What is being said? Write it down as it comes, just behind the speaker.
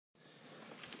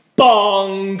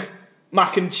Bong!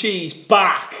 Mac and cheese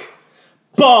back.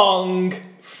 Bong!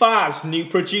 Faz, new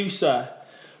producer.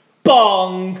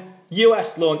 Bong!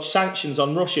 US launched sanctions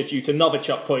on Russia due to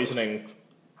Novichok poisoning.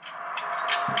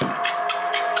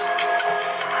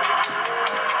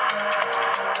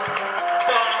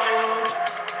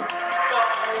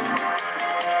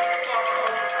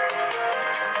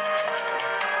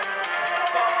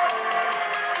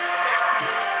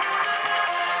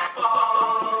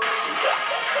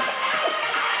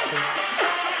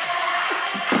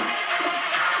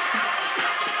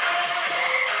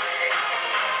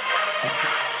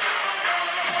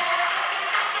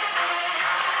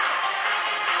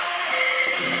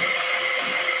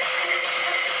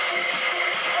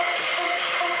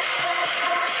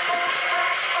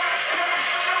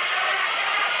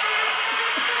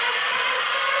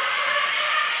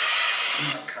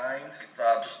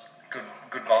 Just good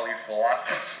value for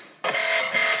laughs. I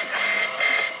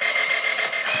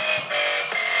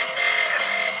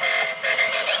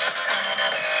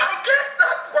guess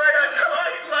that's why I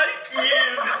quite like you.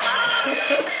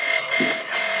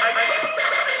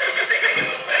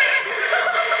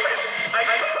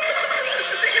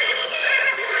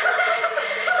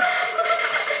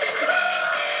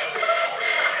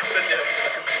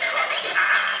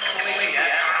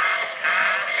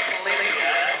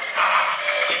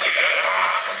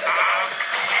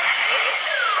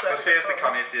 Seriously,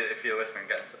 Connie, if you're listening,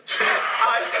 get in touch.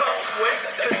 I can't wait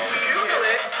to see you,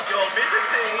 Click. You're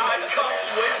visiting. I can't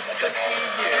wait to see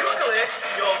you, Click.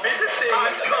 You're visiting.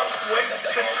 I can't wait to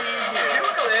see you,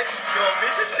 Click. You're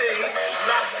visiting.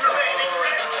 Last remaining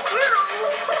red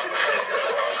squirrels. Some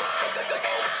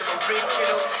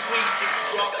original Swedish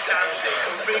rock candy.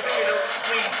 Original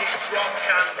Swedish rock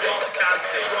candy. Rock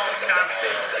candy. Rock candy.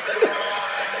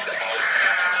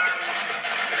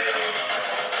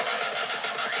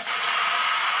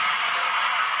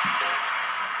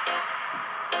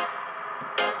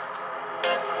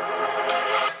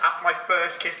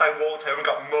 First kiss, I walked home and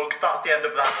got mugged. That's the end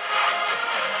of that.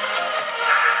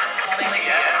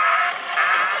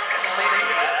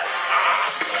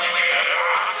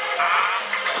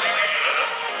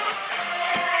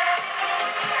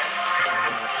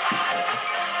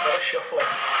 Got a shuffle.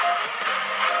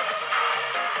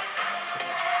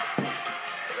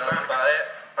 That's about it.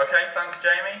 Okay, thanks,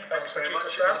 Jamie. Thanks very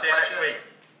much. See you next week.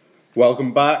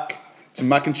 Welcome back to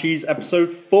Mac and Cheese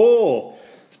episode 4.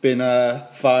 It's been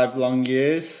 5 long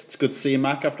years. It's good to see you,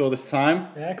 Mac, after all this time.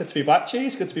 Yeah, good to be back,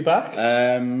 Cheese. Good to be back.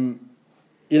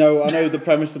 You know, I know the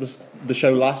premise of the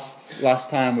show last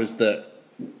time was that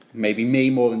maybe me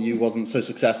more than you wasn't so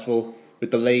successful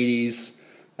with the ladies.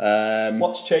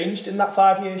 What's changed in that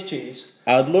 5 years, Cheese?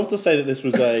 I'd love to say that this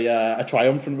was a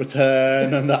triumphant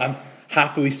return and that I'm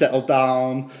happily settled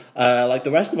down like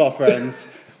the rest of our friends.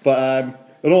 But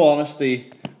in all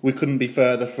honesty, we couldn't be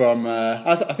further from...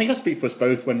 I think I speak for us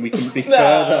both when we couldn't be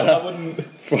further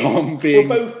from being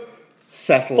We're both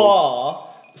settled. far,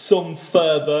 some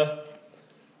further.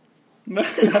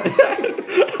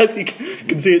 As you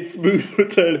can see, it's smooth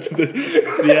return to the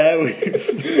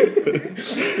airwaves.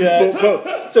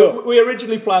 Yeah. So we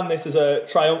originally planned this as a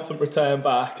triumphant return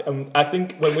back, and I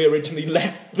think when we originally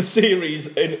left the series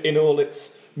in all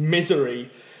its misery,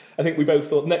 I think we both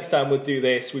thought next time we'd do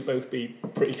this, we'd both be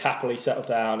pretty happily settled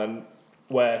down, and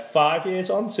we're 5 years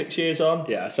on, 6 years on.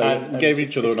 Yeah, so we gave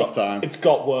each other enough time. It's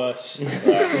got worse.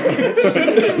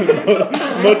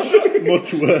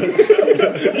 much worse.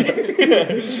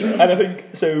 And I think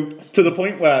so. To the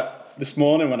point where this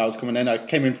morning when I was coming in, I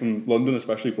came in from London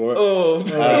especially for it.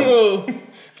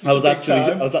 I was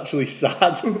actually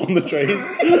sad on the train,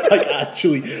 like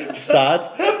actually sad,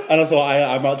 and I thought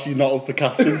I'm actually not up for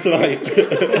casting tonight.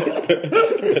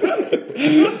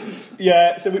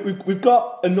 Yeah, so we've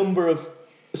got a number of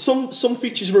some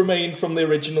features remain from the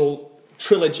original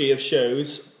trilogy of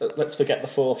shows. Let's forget the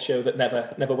 4th show that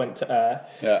never went to air.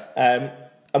 Yeah.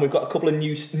 And we've got a couple of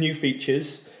new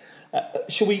features.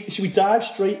 Should we dive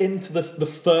straight into the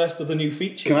first of the new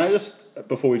features? Can I just,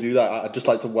 before we do that, I'd just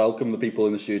like to welcome the people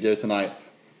in the studio tonight.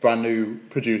 Brand new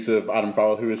producer of Adam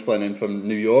Farrell, who is flying in from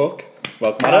New York.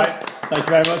 Welcome, Adam. Right. Thank you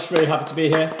very much. Really happy to be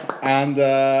here. And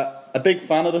a big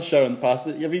fan of the show in the past.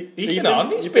 He's been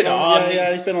on.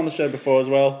 Yeah, he's been on the show before as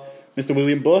well. Mr.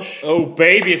 William Bush. Oh,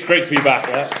 baby, it's great to be back.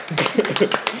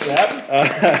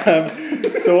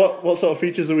 Yep. So what sort of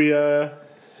features are we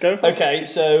going for? Okay,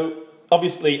 so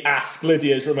obviously Ask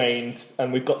Lydia's remained,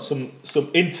 and we've got some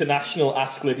international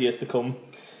Ask Lydia's to come.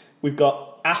 We've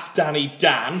got Afghani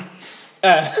Dan,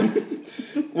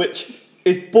 which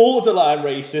is borderline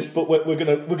racist, but we're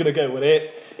gonna go with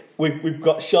it. we've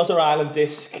got Shozza Island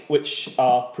Disc, which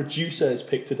our producer has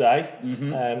picked today.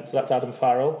 So that's Adam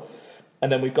Farrell.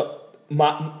 And then we've got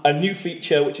a new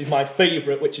feature, which is my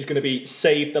favourite, which is going to be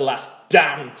Save the Last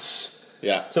Dance.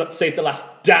 Yeah. So let's Save the Last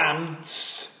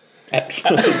Dance.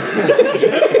 Excellent.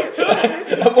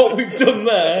 And what we've done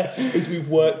there is we've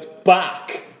worked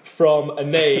back from a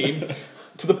name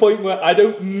to the point where I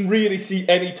don't really see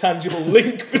any tangible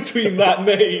link between that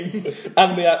name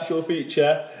and the actual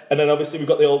feature. And then obviously we've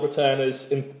got the old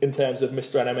returners in terms of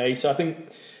Mr. NMA. So I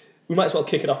think we might as well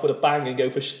kick it off with a bang and go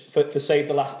for Save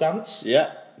the Last Dance.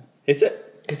 Yeah. Hit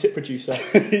it. Hit it, producer.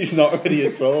 He's not ready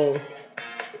at all.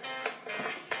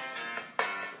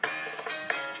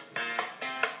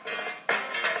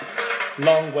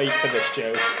 Long wait for this,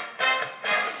 Joe.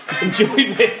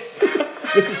 Enjoy this.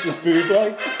 This is just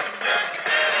bootleg.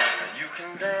 You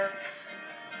can dance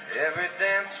every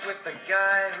dance with the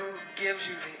guy who gives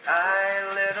you the eye.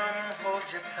 Let him hold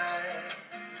you tight.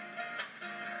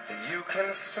 You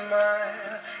can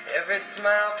smile every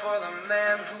smile for the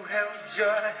man who held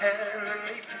your hand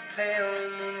beneath the pale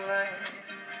moonlight.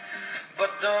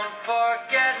 But don't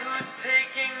forget who's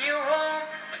taking you home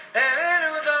and in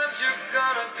whose arms you're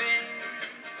gonna be.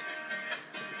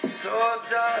 So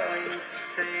darling,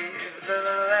 save the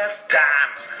last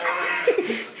dance.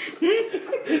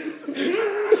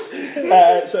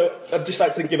 So I'd just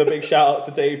like to give a big shout out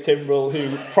to Dave Timbrell,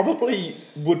 who probably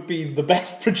would be the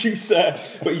best producer,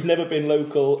 but he's never been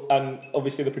local, and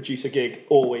obviously the producer gig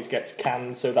always gets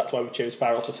canned, so that's why we chose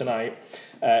Farrell for tonight.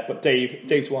 But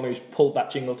Dave's the one who's pulled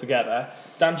that jingle together.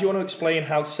 Dan, do you want to explain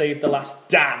how Save the Last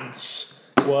Dance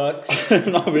works?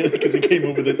 Not really, because he came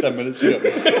up with it 10 minutes ago.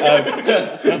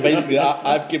 Basically,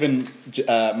 I've given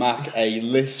Mac a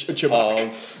list of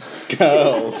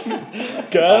girls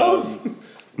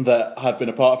that have been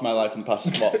a part of my life in the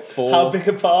past, what, 4? How big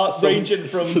a part? Ranging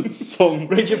from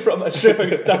a stripper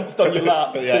who's danced on your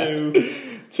lap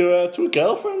to a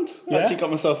girlfriend. I actually got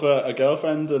myself a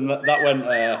girlfriend, and that went.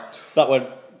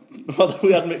 Well,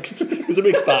 we had mixed. It was a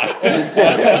mixed bag.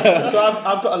 So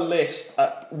I've got a list.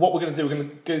 What we're going to do, we're going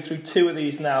to go through 2 of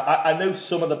these now. I know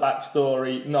some of the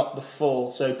backstory, not the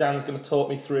full. So Dan's going to talk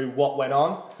me through what went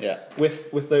on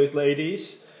with those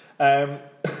ladies.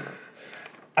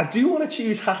 I do want to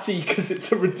choose Hattie because it's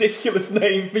a ridiculous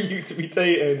name for you to be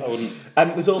dating. I wouldn't.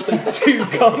 And there's also 2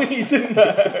 Connies in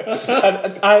there.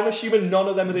 And I'm assuming none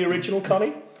of them are the original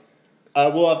Connie.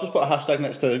 Well, I've just put a hashtag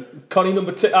next to Connie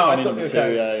number 2. Connie number 2.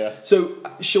 Yeah. So,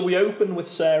 shall we open with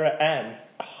Sarah M?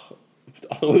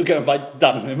 I thought we were going to find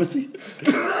anonymity.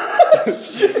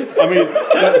 I mean,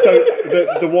 so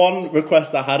the one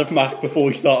request I had of Mac before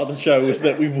we started the show was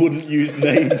that we wouldn't use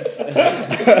names. But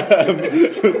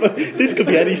this could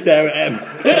be any Sarah M.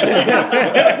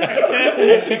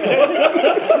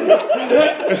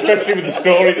 Especially with the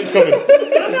story that's coming.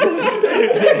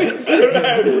 Sarah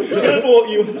M, I bought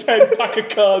you a 10-pack of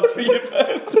cards for your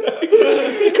birthday.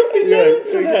 It could be loads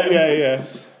of them. Yeah.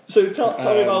 So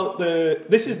tell me about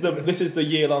this is the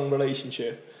year-long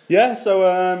relationship. Yeah, so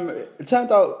it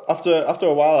turned out after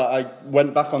a while I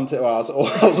went back on Tinder. I was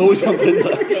always on Tinder.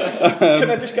 Can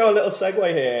I just go a little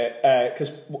segue here?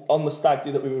 Because on the stag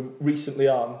do that we were recently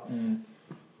on,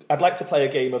 I'd like to play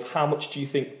a game of how much do you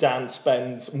think Dan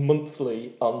spends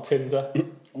monthly on Tinder?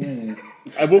 And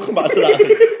we'll come back to that.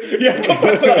 Yeah, come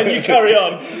back to that and you carry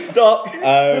on. Stop.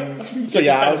 So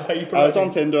yeah, I was on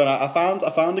Tinder and I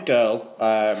found a girl.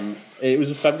 It was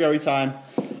February time.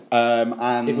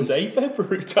 And it was a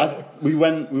February time. We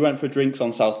went for drinks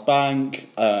on South Bank.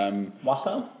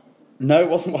 Wassail? No, it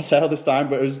wasn't Wassail this time,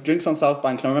 but it was drinks on South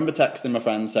Bank. And I remember texting my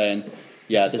friend saying,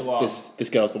 "Yeah, this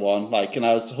girl's the one." Like, and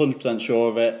I was 100% sure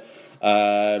of it.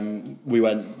 We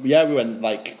went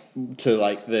like to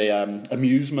like the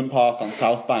amusement park on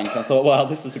South Bank. I thought, well,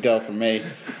 this is the girl for me.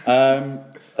 The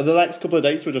next couple of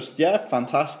dates were just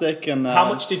fantastic. And how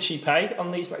much did she pay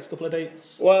on these next couple of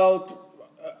dates? Well,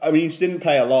 I mean, she didn't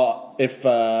pay a lot. If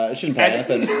she didn't pay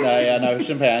anything, no, she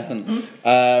didn't pay anything.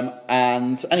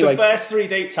 And anyway, so first 3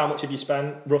 dates, how much have you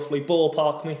spent roughly?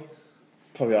 Ballpark me.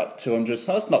 Probably about 200.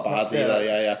 That's not bad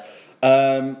either.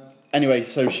 Yeah. Anyway,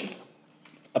 so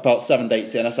about 7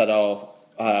 dates in, I said, I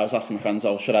was asking my friends,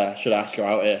 should I ask her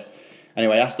out here?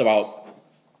 Anyway, I asked her out,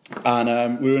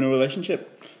 and we were in a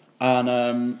relationship.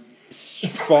 And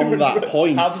from that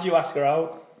point, how did you ask her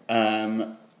out?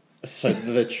 So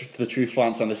the truthful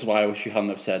answer, and this is why I wish you hadn't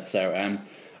have said Sarah M.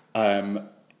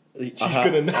 She's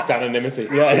gonna know. Anonymity.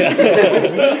 Yeah.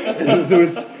 there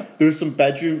was some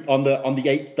bedroom on the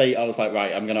 8th date. I was like,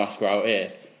 right, I'm gonna ask her out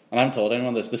here. And I haven't told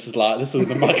anyone this. This is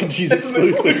the mac and cheese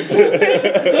exclusive. I'm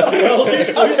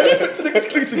saying it's an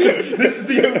exclusive. This is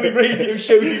the only radio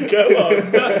show you go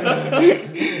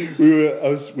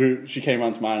on. She came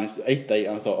round to mine, 8th date,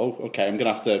 and I thought, oh, okay, I'm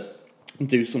gonna have to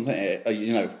do something,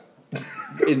 you know,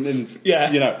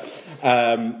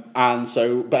 and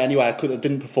so, but anyway, I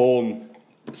didn't perform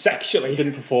sexually. I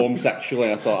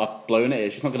thought, I've blown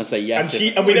it. She's not going to say yes.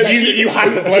 And we know you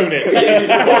hadn't blown it.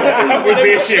 That was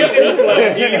the issue.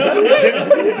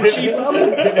 Did she blow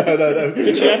it? No.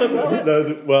 Did she ever blow it?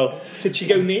 No, well, did she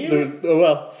go near?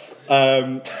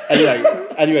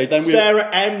 Anyway, then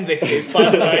Sarah M. This is, by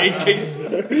the way, in case.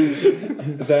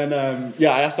 Then I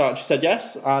asked her and she said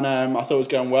yes, and I thought it was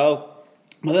going well.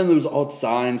 But then there was odd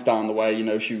signs down the way, you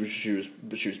know. She was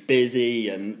busy,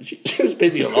 and she was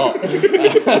busy a lot.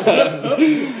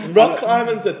 Rock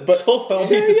climbing's a tough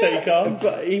hobby to take on.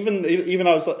 But even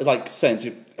I was like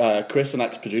saying to Chris, an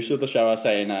ex-producer of the show, I was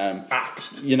saying,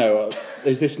 you know,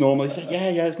 is this normal? He said,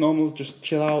 yeah, it's normal. Just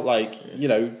chill out. Like, you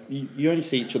know, you only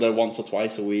see each other once or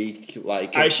twice a week.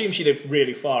 Like, I assume she lived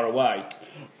really far away.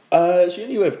 She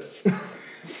only lived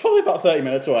probably about 30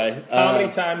 minutes away. How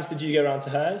many times did you go around to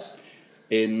hers?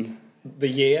 In the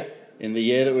year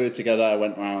that we were together, I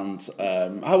went round.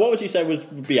 What would you say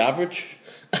would be average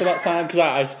for that time? Because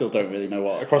I still don't really know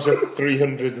what. Across a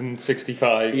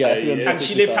 365 day year. And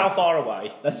she lived how far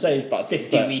away? Let's say about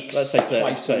 50 weeks. Let's say 30,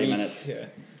 twice 30 a week. minutes. Yeah.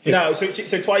 No, so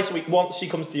twice a week. Once she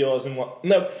comes to yours, and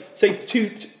say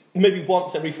maybe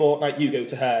once every fortnight you go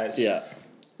to hers. Yeah.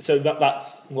 So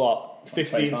that's what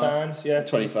 15 25. times. Yeah,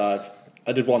 25.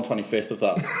 I did 1/25 of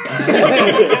that.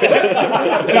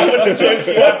 That was a joke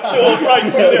you had still right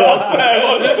from the off there.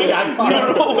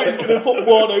 You're always going to put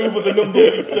one over the number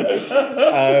you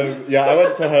said. I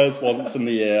went to hers once in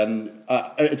the year, and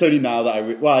it's only now that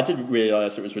I didn't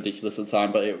realise it was ridiculous at the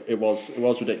time, but it was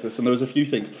ridiculous, and there was a few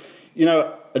things, you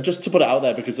know, just to put it out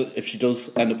there, because if she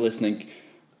does end up listening,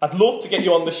 I'd love to get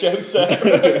you on the show, Sarah.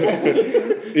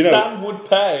 You know, Dan would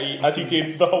pay as he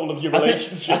did the whole of your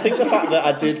relationship. I think the fact that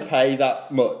I did pay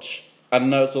that much, I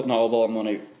know it's not a lot of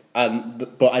money,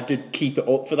 but I did keep it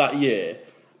up for that year.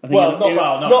 I think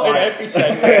not in every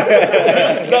sense.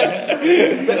 let's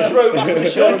throw back to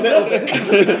Sean a little bit, because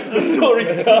the story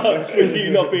starts with you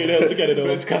not being able to get it all.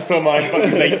 Let's cast our minds back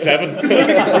to date 7.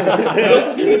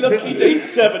 Lucky date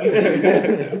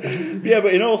 7. Yeah,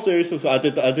 but in all seriousness, I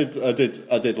did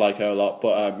like her a lot,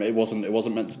 but it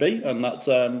wasn't meant to be, and that's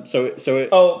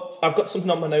Oh, I've got something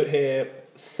on my note here.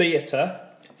 Theatre.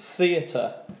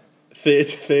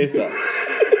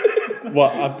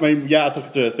 What, I mean, yeah, I took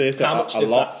her to a theatre. How much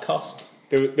did that cost?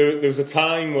 There was a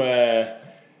time where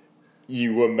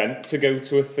you were meant to go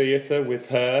to a theatre with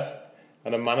her,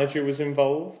 and a manager was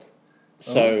involved.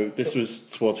 So this was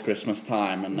towards Christmas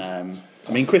time, and I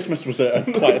mean, Christmas was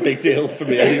quite a big deal for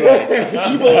me anyway.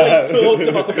 You've always talked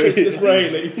about the Christmas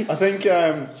railing. I think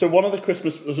so. One of the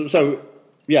Christmas,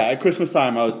 at Christmas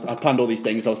time, I planned all these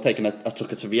things. I took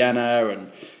her to Vienna,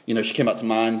 and you know, she came back to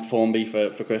mine, Formby,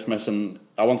 for Christmas, and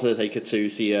I wanted to take her to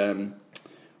see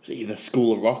was it either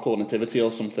School of Rock or Nativity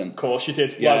or something. Of course you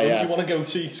did. Yeah, Why yeah. wouldn't you want to go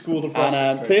see School of Rock?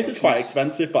 And theatre's quite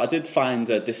expensive, but I did find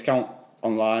a discount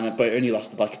online, but it only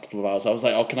lasted like a couple of hours. I was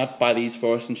like, "Oh, can I buy these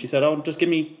for us?" And she said, "Oh, just give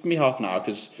me half an hour,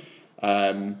 because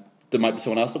there might be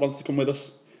someone else that wants to come with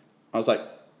us." I was like,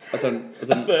 I don't.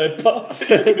 Third party.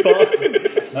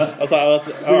 I was like,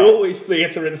 We're always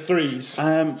theatre in threes.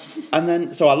 and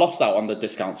then, so I lost out on the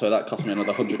discount, so that cost me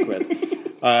another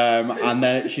 £100. And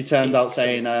then she turned out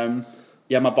saying,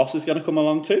 "Yeah, my boss is going to come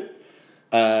along too."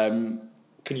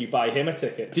 Can you buy him a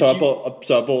ticket? I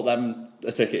bought them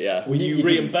a ticket. Yeah. Were you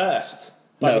reimbursed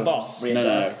by the boss?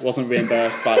 No, it wasn't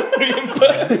reimbursed by.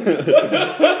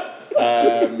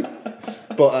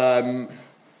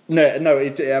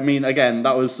 I mean, again,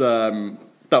 that was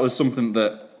something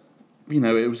that, you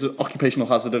know, it was an occupational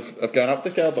hazard of going out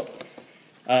with the girl, but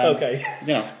okay,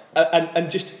 you know.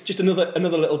 And just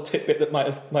another little tidbit that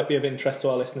might be of interest to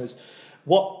our listeners.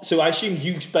 So I assume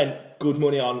you spent good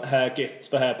money on her gifts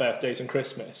for her birthdays and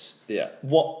Christmas. Yeah.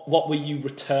 What were you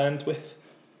returned with?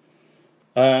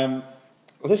 Well,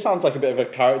 this sounds like a bit of a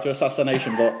character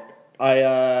assassination, but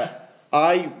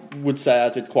I would say I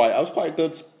was quite a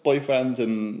good boyfriend,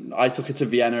 and I took her to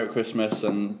Vienna at Christmas,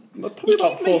 and probably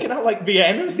about four. Making out like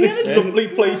Vienna's this lovely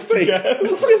place to go. It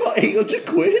cost me about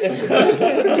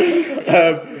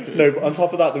 £800. No, but on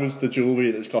top of that, there was the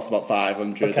jewellery that cost about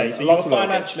 500. Okay, and so lots you're of other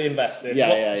financially invested.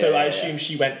 Yeah. So I assume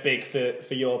she went big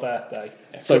for your birthday.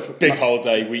 gifts. So Big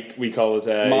holiday, week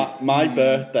holiday. my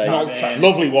birthday.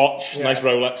 Lovely watch, nice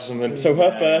Rolex or something. So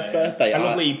her first birthday, A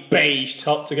lovely beige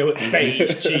top to go with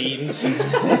beige jeans.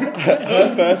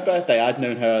 her first birthday, I'd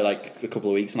known her like a couple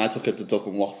of weeks, and I took her to Duck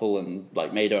and Waffle and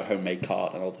like made her a homemade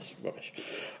card and all this rubbish.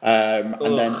 And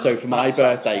then so for my that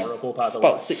sounds birthday, horrible, by it's the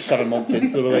about way. 6-7 months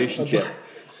into the relationship,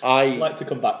 I'd like to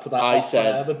come back to that. I off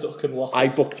said- air, the duck and waffle. I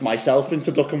booked myself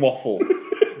into Duck and Waffle.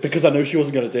 Because I know she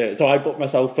wasn't going to do it, so I booked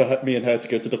myself for me and her to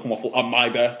go to Duck and Waffle on my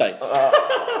birthday.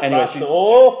 Anyway, she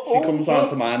comes round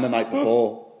to mine the night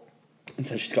before and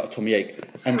says she's got a tummy ache,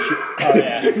 and she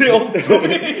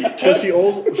because she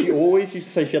always used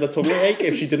to say she had a tummy ache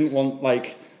if she didn't want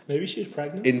like Maybe she was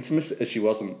pregnant. intimacy. She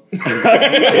wasn't.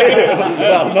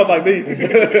 Well, not by me.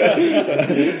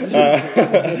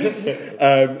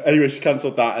 Anyway, she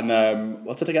cancelled that, and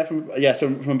what did I get from? Yeah,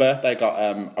 so from birthday I got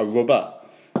a rubber.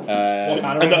 And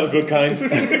not the good kind.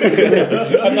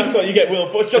 And that's what you get Will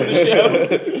Bush on the show.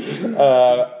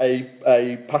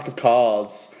 A pack of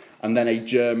cards, and then a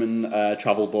German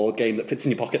travel board game that fits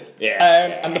in your pocket.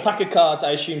 And the pack of cards,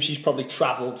 I assume she's probably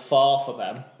travelled far for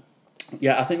them.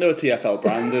 Yeah, I think they were TFL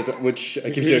branded, which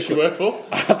gives Who you. does she work for?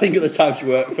 I think at the time she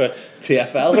worked for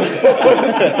TFL.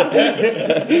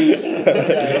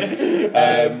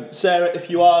 Sarah, if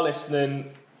you are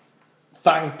listening,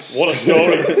 thanks. What a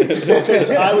story. Because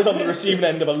I was on the receiving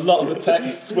end of a lot of the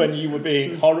texts when you were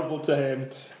being horrible to him.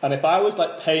 And if I was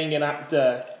like paying an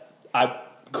actor, I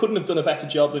couldn't have done a better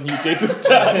job than you did with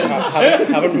that.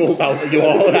 haven't ruled out that you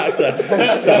are an actor.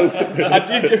 So I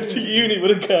did go to uni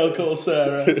with a girl called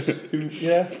Sarah.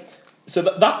 Yeah. So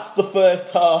that's the first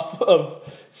half of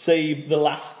Save the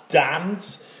Last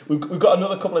Dance. We've got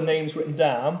another couple of names written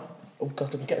down. Oh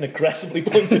God, I'm getting aggressively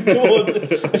pointed towards a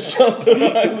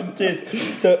Shazza Island disc.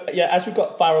 So yeah, as we've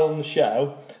got Farrell on the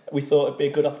show, we thought it'd be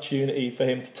a good opportunity for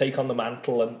him to take on the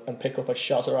mantle and pick up a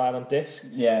Shazza Island disc.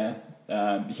 Yeah,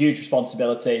 huge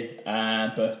responsibility,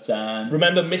 but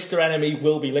Remember, Mr. Enemy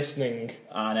will be listening.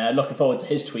 and looking forward to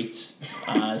his tweets.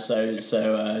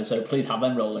 So please have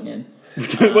them rolling in. we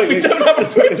don't have a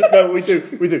Twitter. No, we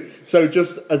do. So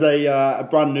just as a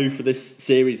brand new for this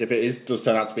series, if it does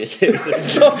turn out to be a series,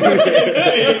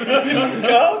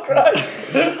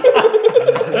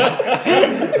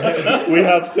 we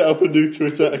have set up a new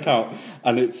Twitter account,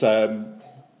 and it's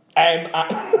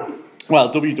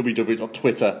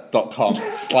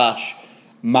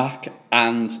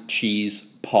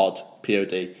www.twitter.com/macandcheesepod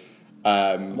POD.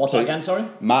 What's that again? Sorry.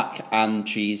 Mac and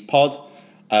Cheese Pod.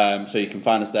 So you can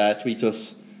find us there. Tweet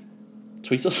us.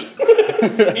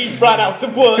 He's ran out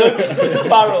of words.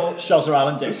 Farrell. Shazza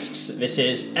Island Discs. This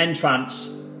is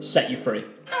Entrance. Set you free.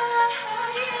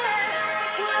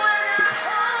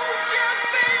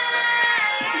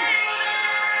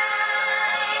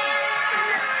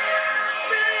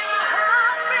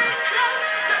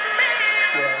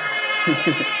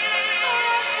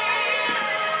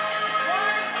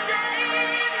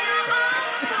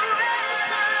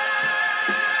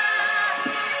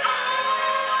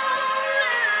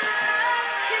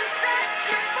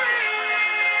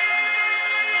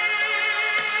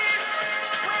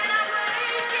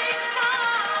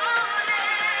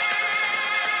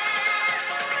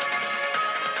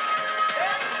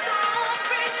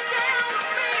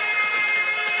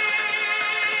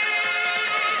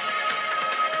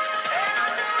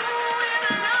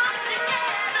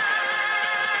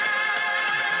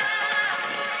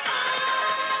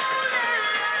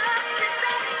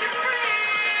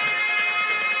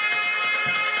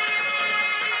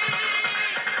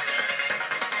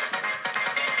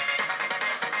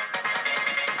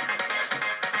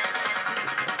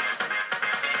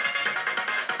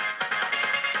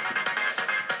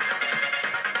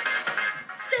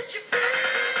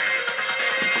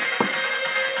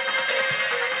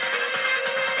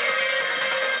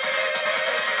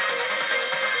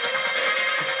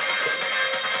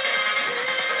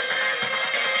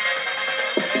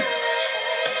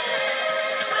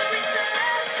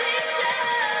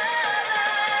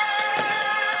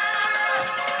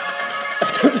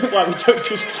 Why we don't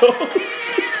just talk.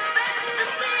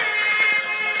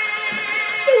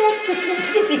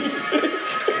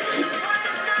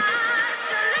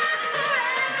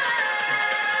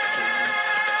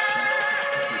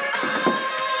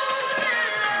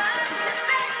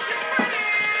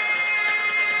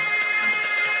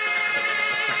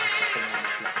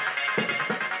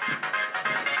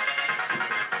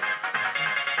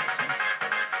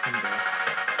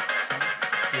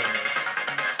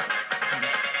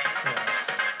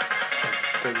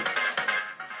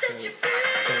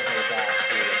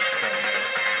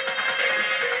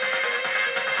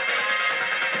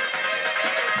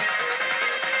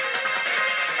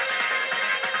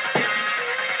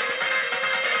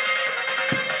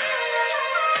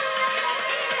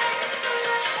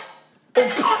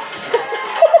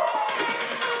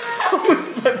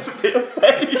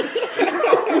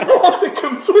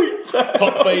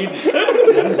 Pop fade.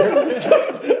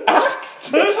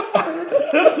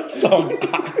 Song.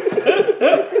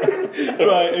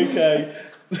 Right, okay.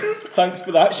 Thanks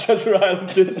for that, Shazza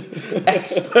Islanders.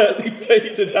 Expertly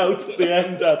faded out at the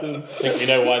end, Adam. I think we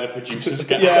know why the producers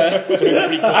get Yeah. so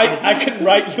frequently. I can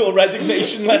write your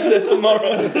resignation letter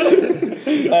tomorrow.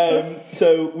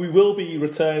 So we will be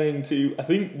returning to, I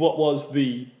think, what was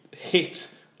the hit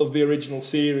of the original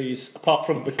series, apart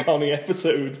from the Connie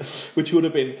episode, which would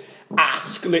have been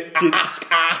Ask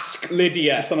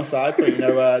Lydia. Just on a side point,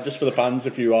 just for the fans,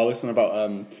 if you are listening about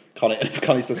Connie, if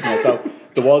Connie's listening herself,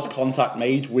 there was contact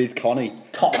made with Connie.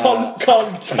 Contact.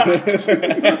 Contact.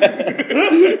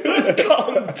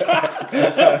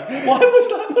 Why was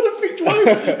that not a big joke?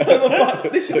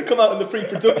 This should have come out in the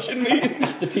pre-production meeting.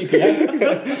 The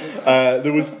PPA.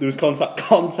 There was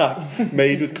contact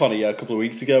made with Connie a couple of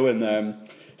weeks ago, and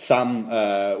Sam,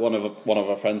 one of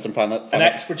our friends and fan, An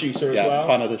ex-producer as well.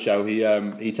 fan of the show, he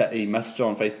messaged her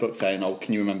on Facebook saying, "Oh,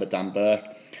 can you remember Dan Burke?"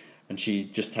 And she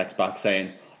just texts back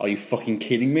saying, "Are you fucking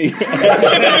kidding me?" and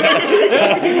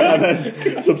then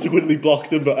subsequently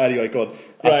blocked him. But anyway, go on.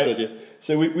 Right. Lydia.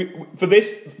 So we for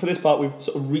this part we've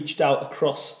sort of reached out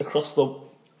across the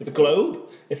globe,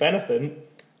 if anything.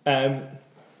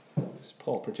 It's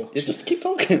poor production. Yeah, just keep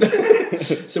talking.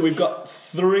 So we've got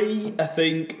 3, I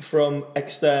think, from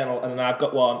external, and then I've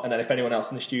got one, and then if anyone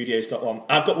else in the studio's got one.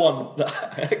 I've got one that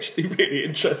I'm actually really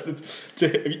interested to...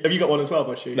 Have you got one as well,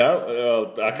 Bushy?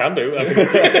 No, I can do. Put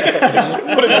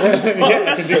it on the spot.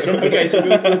 I can do something. Okay, so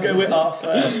we'll go with our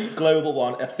first global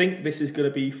one. I think this is going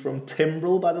to be from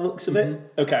Timbrel by the looks of it.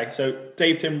 Okay, so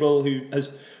Dave Timbrel, who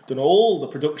has done all the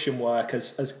production work,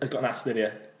 has got an Ask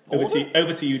Lydia.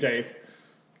 Over to you, Dave.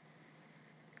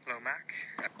 Hello, Mac.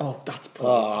 Oh, that's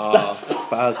poor. That's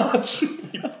bad. That's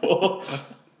really poor.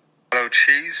 Hello,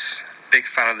 Cheese. Big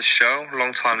fan of the show,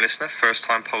 long time listener, first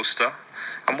time poster.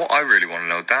 And what I really want to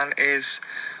know, Dan, is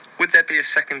would there be a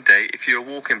second date if you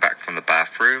were walking back from the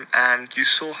bathroom and you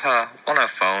saw her on her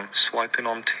phone swiping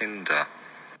on Tinder?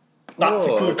 That's a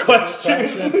good question.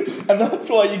 And that's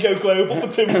why you go global for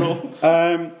Timbrel.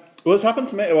 Well, it's happened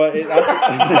to me. Well,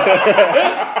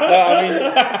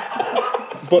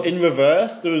 but in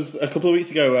reverse, there was a couple of weeks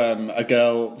ago, a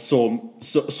girl saw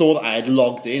that I had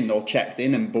logged in or checked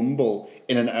in Bumble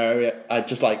in an area I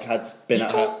just had been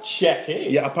at her. Check in.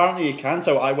 Yeah, apparently you can.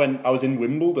 So I was in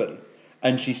Wimbledon,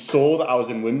 and she saw that I was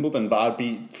in Wimbledon, but I'd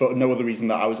be for no other reason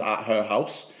that I was at her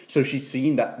house. So she's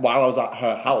seen that while I was at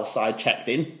her house, I checked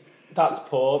in. That's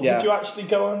poor. Yeah. Did you actually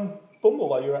go on Bumble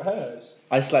while you were at hers?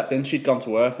 I slept in. She'd gone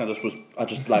to work, and I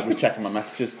just was checking my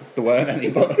messages. There weren't any,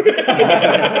 but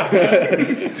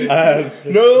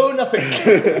No, nothing.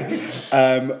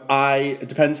 it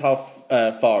depends how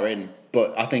far in.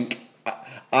 But I think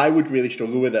I would really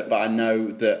struggle with it. But I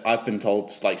know that I've been told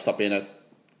stop being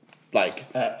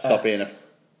stop being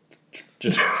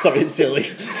silly.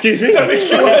 Excuse me. Silly.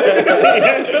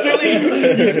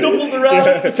 You stumbled around.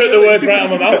 I took the words right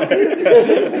out of my mouth.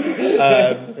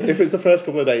 If it's the first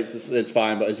couple of dates, it's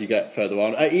fine. But as you get further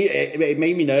on, it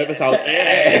made me nervous. I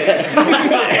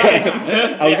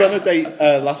was on a date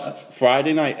last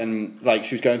Friday night, and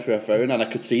she was going through her phone, and I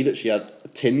could see that she had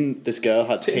this girl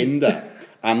had Tinder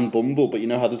and Bumble, but you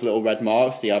know how there's little red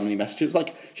marks to how many messages.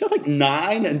 She had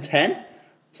 9 and 10.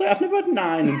 So I've never had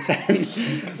 9 and 10.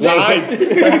 Live. Who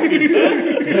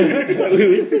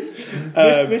is this?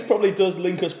 This probably does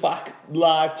link us back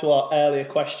live to our earlier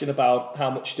question about how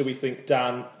much do we think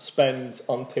Dan spends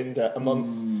on Tinder a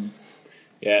month.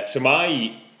 Yeah, so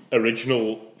my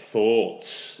original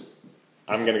thoughts,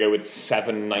 I'm going to go with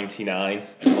 $7.99.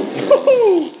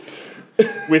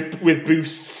 with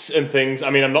boosts and things.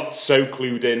 I mean, I'm not so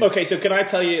clued in. Okay, so can I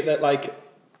tell you that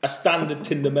a standard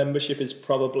Tinder membership is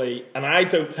probably, and I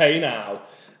don't pay now,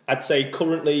 I'd say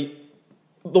currently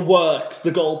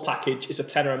the gold package is a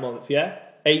tenner a month, yeah?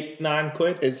 8-9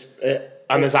 quid.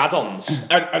 And there's add-ons.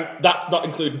 And that's not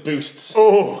including boosts.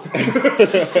 Oh,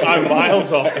 I'm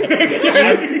miles off.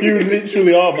 You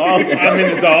literally are miles off. I'm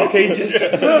in the dark ages.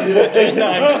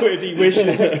 8-9 quid he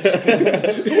wishes.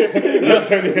 That's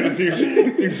only going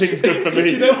to do things good for me.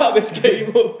 Do you know how this came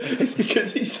up? It's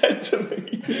because he said to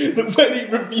me that when he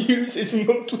reviews his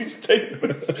monthly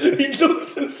statements, he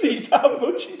looks and sees how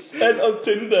much he spent on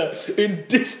Tinder in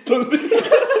disbelief.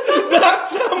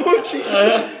 That's how much he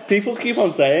spent. People keep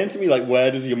on saying to me,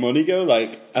 where does your money go?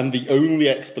 And the only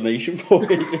explanation for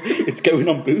it is it's going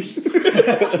on boosts.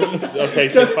 Okay,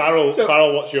 so Farrell,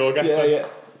 what's your guess then? Yeah.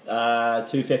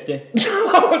 250. It's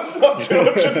not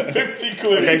 250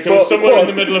 quid. Okay, so somewhere in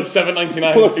the middle of $7.99 and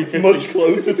But it's $2.50. much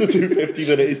closer to 250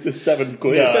 than it is to 7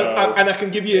 quid. Yeah. So, and I can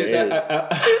give you It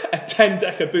a 10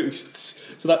 decker boosts.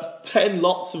 So that's 10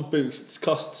 lots of boosts.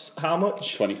 Costs how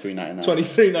much? $23.99.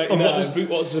 $23.99. And what does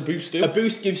a boost do? A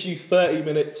boost gives you 30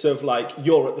 minutes of like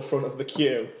you're at the front of the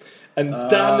queue. And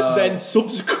Dan then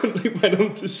subsequently went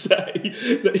on to say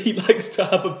that he likes to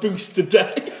have a boost a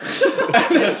day.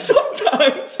 And then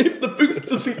sometimes, if the boost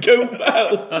doesn't go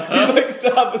well, he likes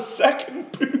to have a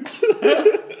second boost.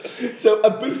 So a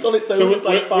boost on its own is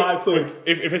like £5.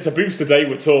 If it's a boost a day,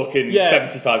 we're talking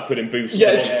 £75 in boosts.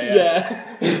 Yeah.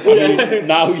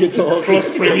 Now you're talking. Plus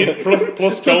premium,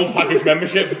 plus gold package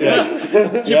membership.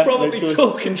 You're probably literally.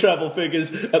 talking treble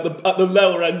figures at the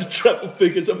lower end of treble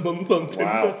figures a month on Tinder.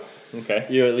 Wow. Okay.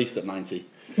 You're at least at 90.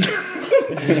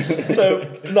 So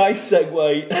nice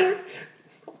segue.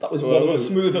 That was one of the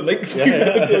smoother links we've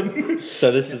ever done.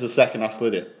 So this is the second Ask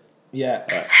Lydia. Yeah.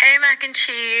 Hey, Mac and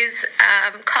Cheese.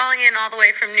 Calling in all the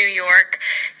way from New York.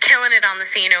 Killing it on the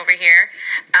scene over here.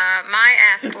 My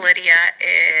Ask Lydia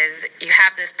is, you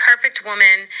have this perfect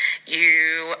woman.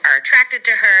 You are attracted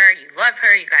to her. You love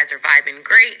her. You guys are vibing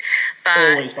great.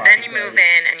 Always But vibing then you great. move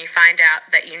in and you find out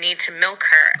that you need to milk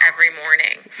her every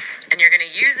morning. And you're going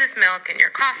to use this milk in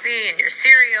your coffee and your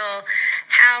cereal.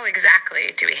 How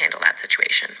exactly do we handle that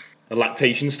situation? A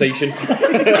lactation station. We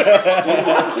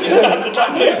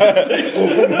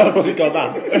got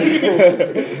that.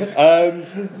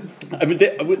 I mean,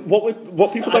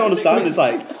 what people don't understand is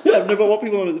like, but what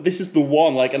people this is the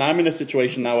one. Like, and I'm in a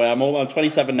situation now where I'm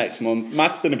 27 next month.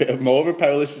 Matt's in a bit of more of a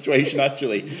perilous situation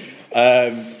actually,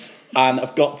 and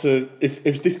I've got to.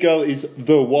 If this girl is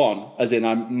the one, as in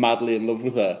I'm madly in love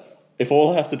with her. If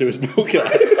all I have to do is milk her,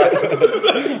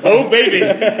 Oh baby, show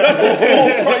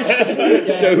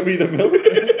me the milk.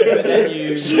 But then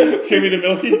you. show me the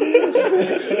milky.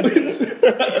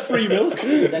 That's free milk.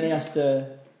 Then he has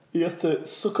to. He has to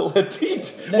suckle her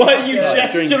teeth. No, Why are you yeah.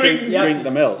 gesturing? Drink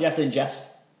the milk. You have to ingest.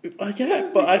 Yeah,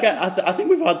 but I think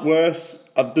we've had worse.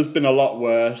 There's been a lot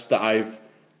worse that I've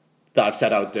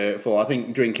said I'd do it for. I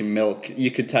think drinking milk, you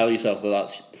could tell yourself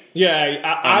that's. Yeah,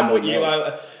 I'm with you.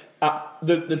 Milk.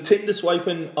 The Tinder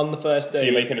swiping on the first day. So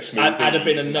you're making a smoothie I'd have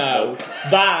been a using no. milk.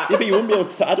 That. Yeah, but you wouldn't be able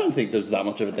to. I don't think there's that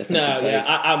much of a difference. No, in yeah, taste.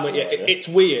 I'm with you. It's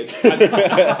weird,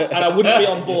 and I wouldn't be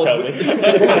on board. Tell With, me.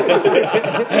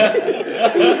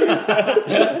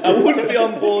 I wouldn't be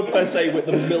on board per se with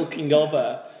the milking of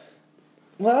her.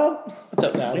 Well, I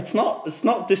don't know. It's not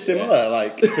dissimilar,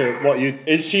 like to what you.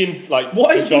 Is she in like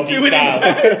What are the you doggy doing in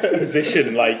style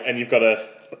position, like, and you've got a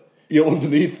You're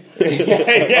underneath yeah,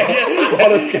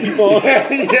 on a skateboard.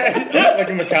 yeah, like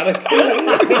a mechanic.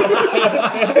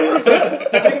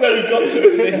 I think where we've got to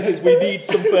with this is we need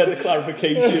some further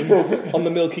clarification on the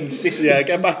milking system. Yeah,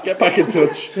 get back in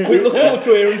touch. We look forward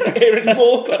to hearing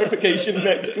more clarification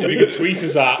next If you week. could tweet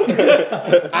us at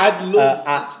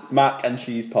At Mac and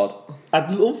Cheese Pod.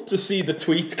 I'd love to see the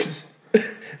tweet because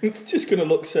it's just going to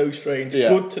look so strange. Yeah.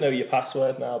 Good to know your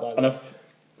password now, by the And way.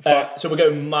 if So we're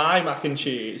going my mac and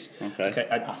cheese. okay,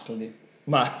 Absolutely.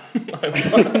 My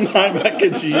my Mac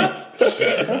and Cheese.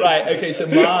 right. Okay, so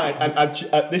mine,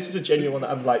 and this is a genuine one that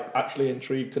I'm like actually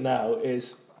intrigued to know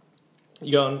is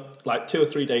you go on like 2 or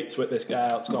 3 dates with this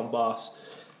guy. It's gone boss,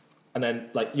 and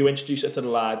then like you introduce her to the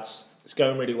lads. It's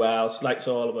going really well. She likes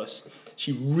all of us.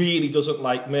 She really doesn't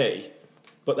like me,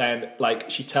 but then like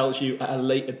she tells you at a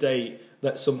later date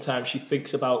that sometimes she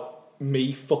thinks about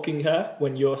me fucking her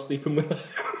when you're sleeping with her.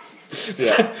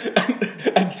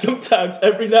 And sometimes,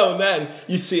 every now and then,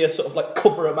 you see her sort of like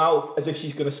cover her mouth as if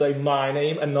she's going to say my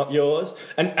name and not yours.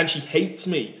 And she hates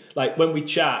me. Like when we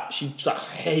chat, she's like, I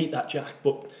hate that Jack,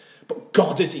 but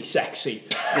God, is he sexy?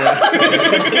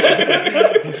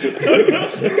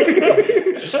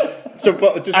 So,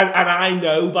 but just And I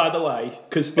know, by the way,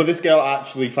 because but this girl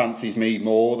actually fancies me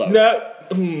more though. no,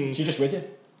 She's just with you.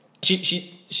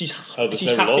 she's Oh, there's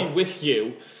she's no happy love. with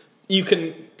you. You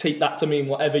can take that to mean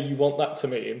whatever you want that to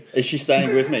mean. Is she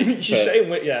staying with me? She's saying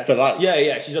with you for life?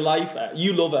 Yeah, she's a lifer.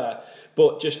 You love her,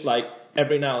 but just like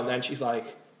every now and then, she's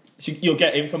like, you'll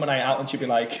get in from a night out, and she'll be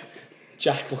like,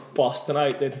 "Jack looked boss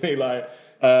tonight, didn't he?" Like,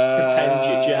 pretend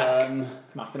you're Jack.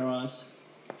 Mac in her eyes.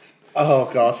 Oh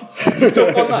God. It's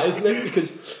tough on that, isn't it?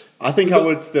 Because I think I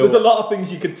would still. there's a lot of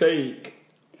things you could take.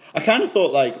 I kind of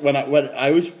thought like when I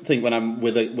always think when I'm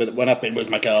when I've been with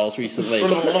my girls recently, I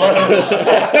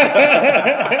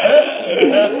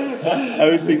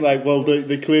always think like, well,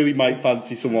 they clearly might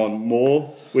fancy someone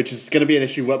more, which is going to be an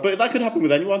issue. But that could happen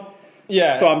with anyone.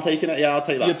 Yeah. So I'm taking it. Yeah, I'll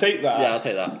take that. You take that? Yeah, I'll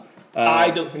take that.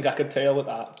 I don't think I could deal with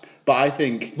that. But I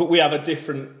think. But we have a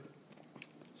different.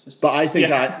 But I think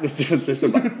Yeah. there's a different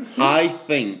system. But I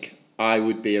think I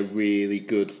would be a really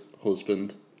good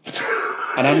husband.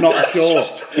 And I'm not sure.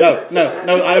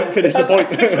 No, I haven't finished the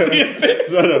point.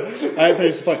 no, I haven't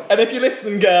finished the point. And if you're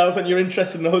listening, girls, and you're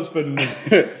interested in a husband,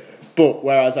 But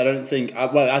whereas I don't think,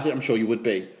 I'm sure you would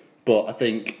be, but I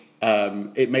think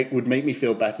would make me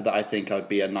feel better that I think I'd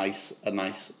be a nice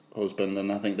husband,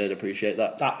 and I think they'd appreciate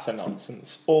that. that's a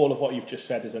nonsense. All of what you've just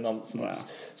said is a nonsense. Wow.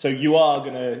 So you are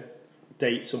going to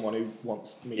date someone who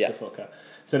wants me to fuck her.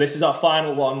 So this is our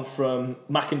final one from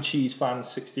Mac and Cheese Fan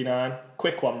 69.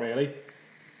 Quick one, really.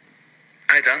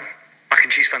 Hi Dan, Mac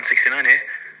and Cheese Fan 69 here.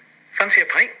 Fancy a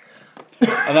pint?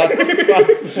 And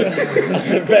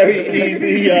that's a very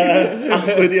easy ask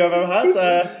Lydia I've ever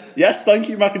had. Yes, thank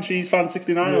you, Mac and Cheese Fan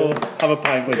 69. We'll have a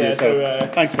pint with you. So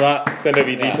thanks for that. Send over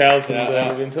your details and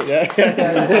we'll be in touch.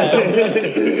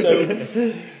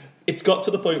 So it's got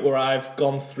to the point where I've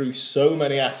gone through so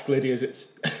many Ask Lydias, it's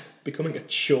becoming a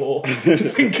chore to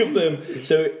think of them.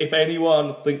 So if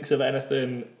anyone thinks of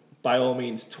anything, by all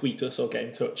means, tweet us or get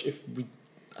in touch.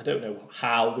 I don't know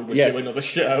how we would do another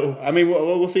show. I mean,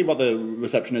 we'll see what the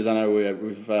reception is. I know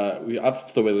I've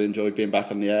thoroughly enjoyed being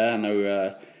back on the air. I know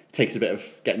it takes a bit of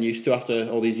getting used to after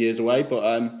all these years away, but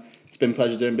it's been a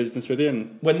pleasure doing business with you.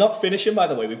 And we're not finishing, by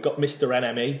the way. We've got Mr.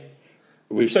 NME.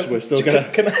 We're still going to still going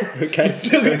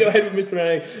to go ahead with Mr.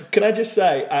 NME. Can I just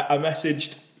say, I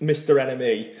messaged Mr.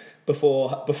 NME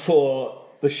before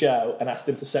the show and asked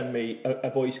him to send me a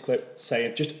voice clip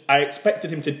saying, I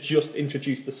expected him to just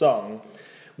introduce the song.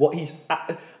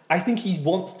 I think he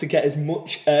wants to get as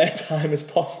much airtime as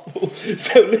possible.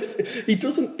 So listen, he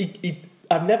doesn't.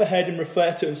 I've never heard him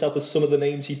refer to himself as some of the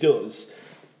names he does.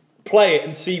 Play it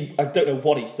and see. I don't know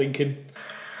what he's thinking.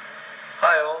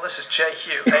 Hi all, this is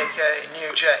JQ, aka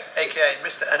New J, aka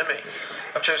Mr. Enemy.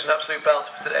 I've chosen an absolute belter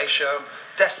for today's show,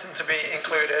 destined to be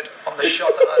included on the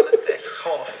Shutter Island Discs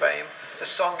Hall of Fame. The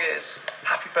song is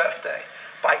Happy Birthday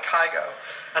by Kygo,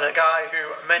 and a guy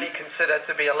who many consider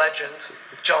to be a legend,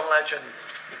 John Legend.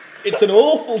 It's an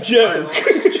awful joke.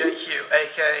 JQ,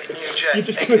 aka New J,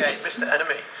 aka Mr.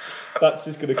 Enemy. That's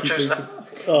just going to keep moving.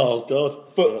 Oh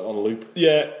God! But on a loop.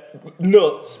 Yeah,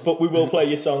 nuts. But we will play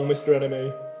your song, Mr.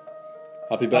 Enemy.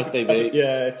 Happy birthday, mate.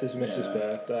 Yeah, it is Mrs.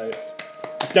 Birthday.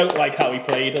 I don't like how he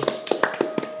played us.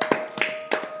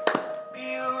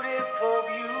 Beautiful,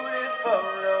 beautiful,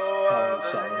 no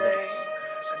other name.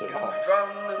 From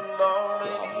the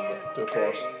moment you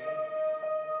came,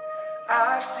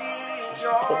 I see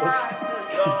your eyes that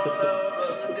your love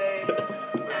of the day, but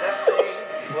nothing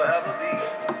will ever be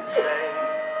the same.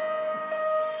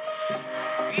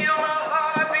 Feel my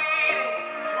heart beating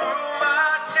through my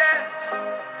chest.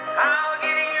 I'll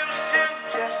get used to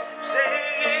just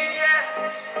saying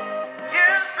yes.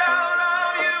 Yes, I'll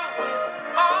love you with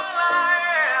all I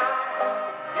am.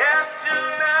 Yes,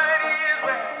 tonight is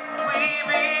where we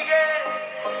begin.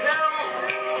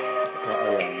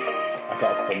 I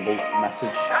got a Bumble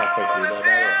message halfway through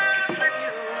there.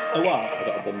 Oh, what? I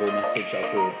got a Bumble message as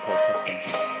we were podcasting.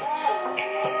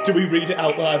 Do we read it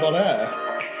out live on air?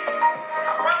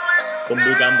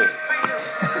 Bumble Gamble.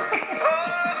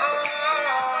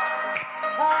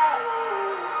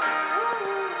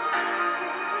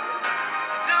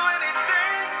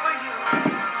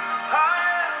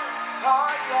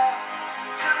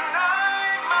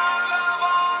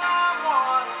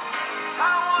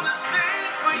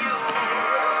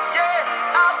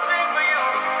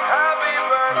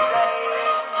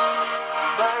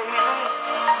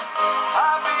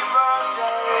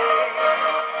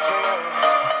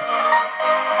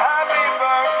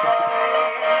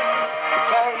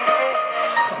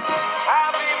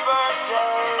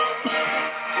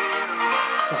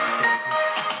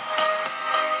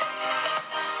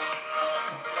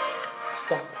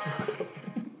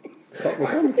 Stop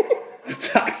recording.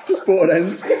 Jack's just brought an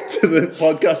end to the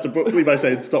podcast abruptly by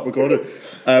saying stop recording.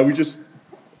 We just...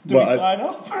 Do we sign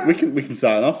off? We can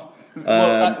sign off. Okay,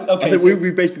 I think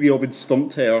we've basically all been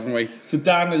stumped here, haven't we? So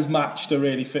Dan has matched a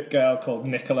really fit girl called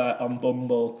Nicola on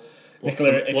Bumble. Nicola,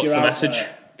 if what's you're the out message?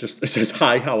 there- Just it says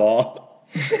hi, how are?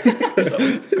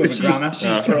 Good grammar.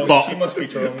 She's drunk. She must be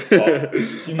drunk. She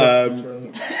must be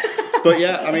drunk. But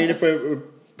yeah, I mean, if we're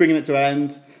bringing it to an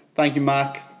end, thank you,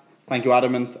 Mark. Thank you,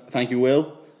 Adam, and thank you,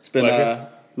 Will. It's been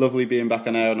lovely being back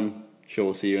on air, and I'm sure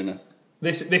we'll see you in a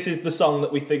This is the song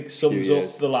that we think sums Few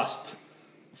years. up the last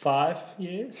 5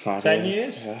 years? 5 10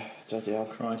 years. years? Yeah,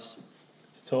 Christ.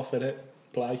 It's tough, isn't it?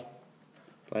 Play.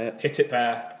 play it. Hit it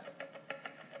there.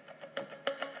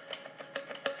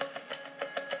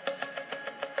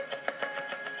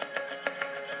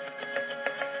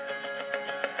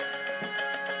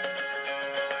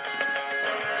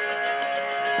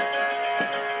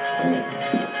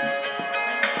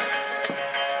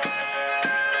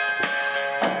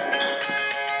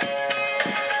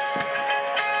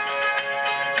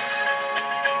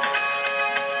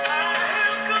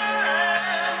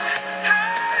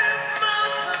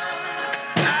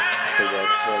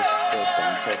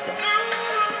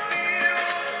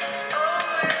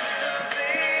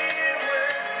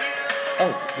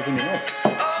 Oh, does he mean us?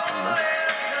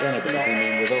 Yeah, no, but does he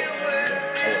mean with us?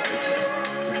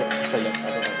 So, I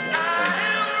don't know.